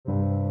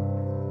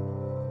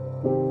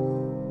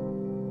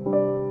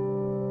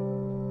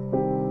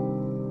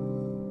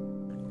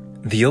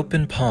The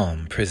Open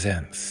Palm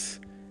presents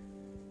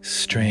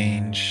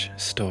Strange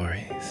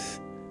Stories.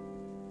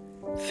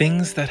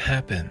 Things that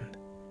happen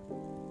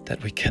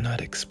that we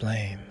cannot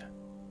explain.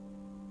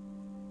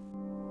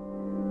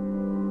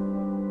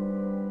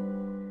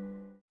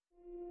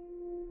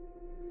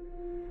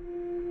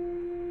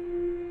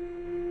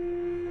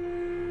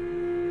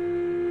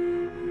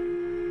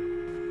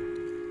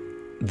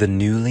 The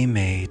Newly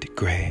Made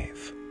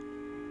Grave.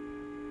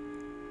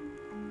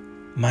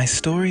 My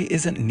story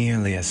isn't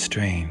nearly as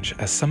strange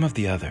as some of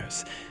the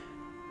others,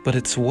 but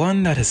it's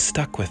one that has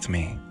stuck with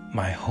me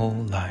my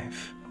whole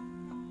life.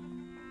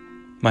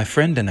 My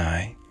friend and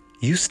I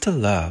used to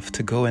love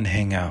to go and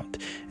hang out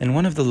in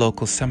one of the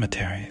local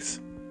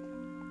cemeteries.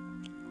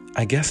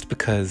 I guessed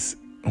because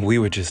we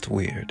were just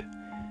weird.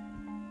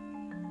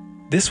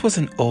 This was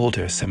an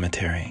older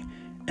cemetery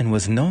and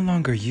was no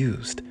longer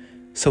used,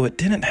 so it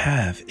didn't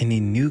have any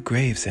new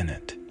graves in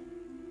it.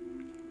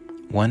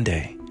 One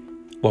day,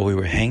 while we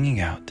were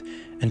hanging out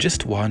and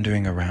just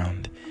wandering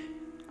around,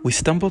 we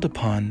stumbled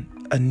upon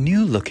a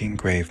new-looking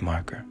grave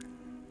marker.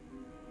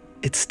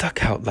 It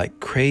stuck out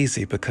like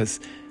crazy because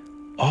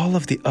all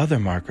of the other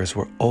markers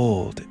were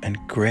old and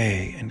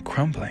gray and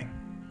crumbling.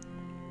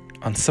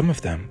 On some of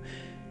them,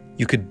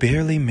 you could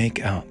barely make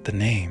out the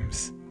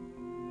names.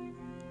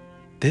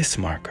 This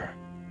marker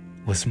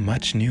was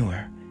much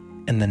newer,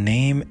 and the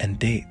name and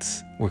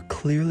dates were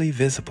clearly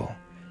visible.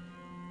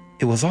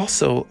 It was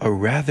also a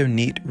rather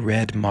neat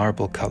red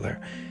marble color,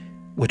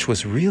 which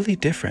was really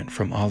different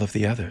from all of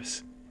the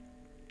others.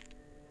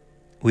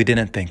 We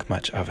didn't think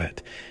much of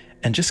it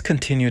and just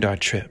continued our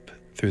trip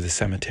through the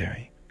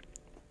cemetery.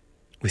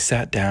 We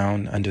sat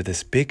down under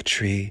this big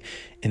tree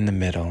in the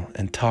middle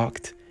and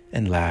talked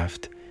and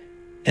laughed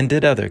and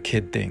did other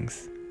kid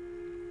things.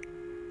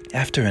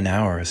 After an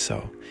hour or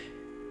so,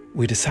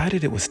 we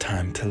decided it was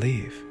time to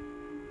leave.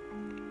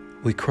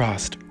 We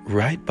crossed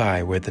right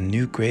by where the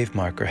new grave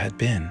marker had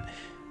been,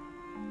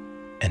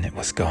 and it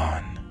was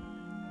gone.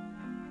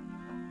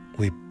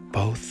 We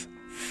both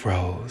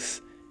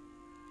froze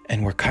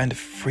and were kind of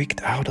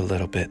freaked out a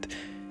little bit,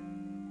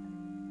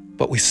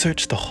 but we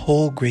searched the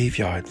whole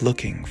graveyard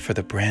looking for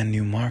the brand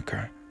new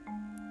marker,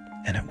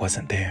 and it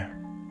wasn't there.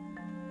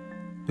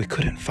 We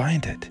couldn't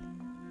find it.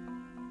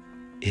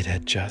 It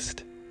had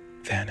just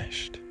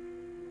vanished.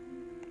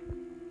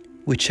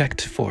 We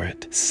checked for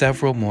it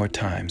several more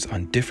times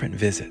on different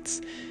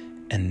visits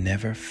and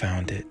never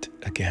found it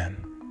again.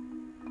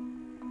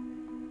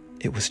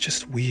 It was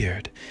just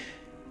weird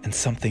and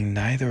something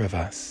neither of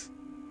us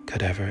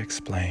could ever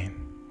explain.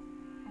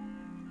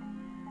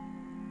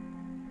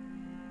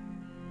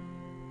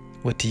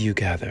 What do you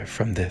gather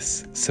from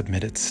this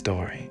submitted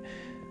story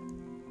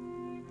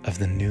of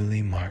the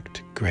newly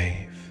marked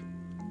grave?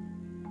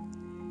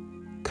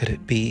 Could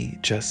it be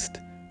just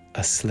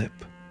a slip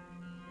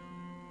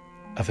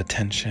of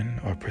attention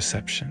or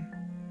perception?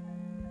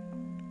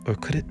 Or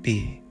could it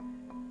be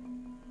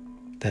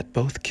that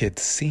both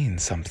kids seen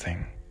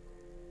something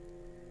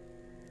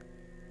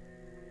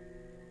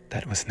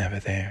that was never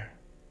there?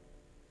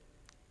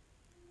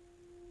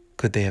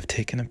 Could they have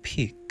taken a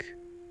peek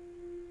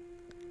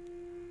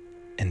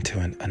into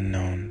an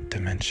unknown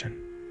dimension?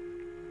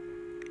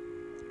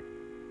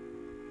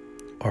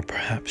 Or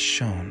perhaps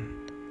shown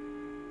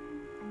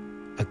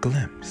a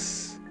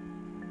glimpse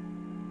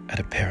at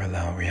a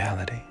parallel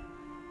reality?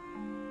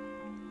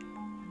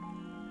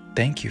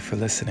 Thank you for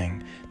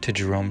listening to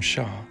Jerome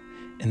Shaw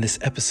in this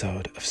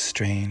episode of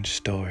Strange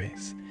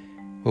Stories,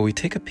 where we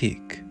take a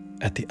peek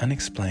at the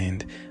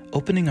unexplained,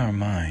 opening our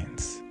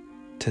minds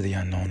to the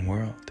unknown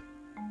world.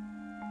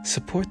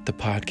 Support the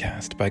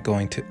podcast by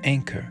going to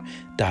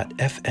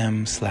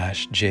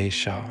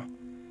anchor.fm/jshaw.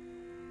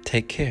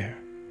 Take care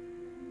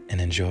and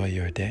enjoy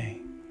your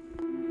day.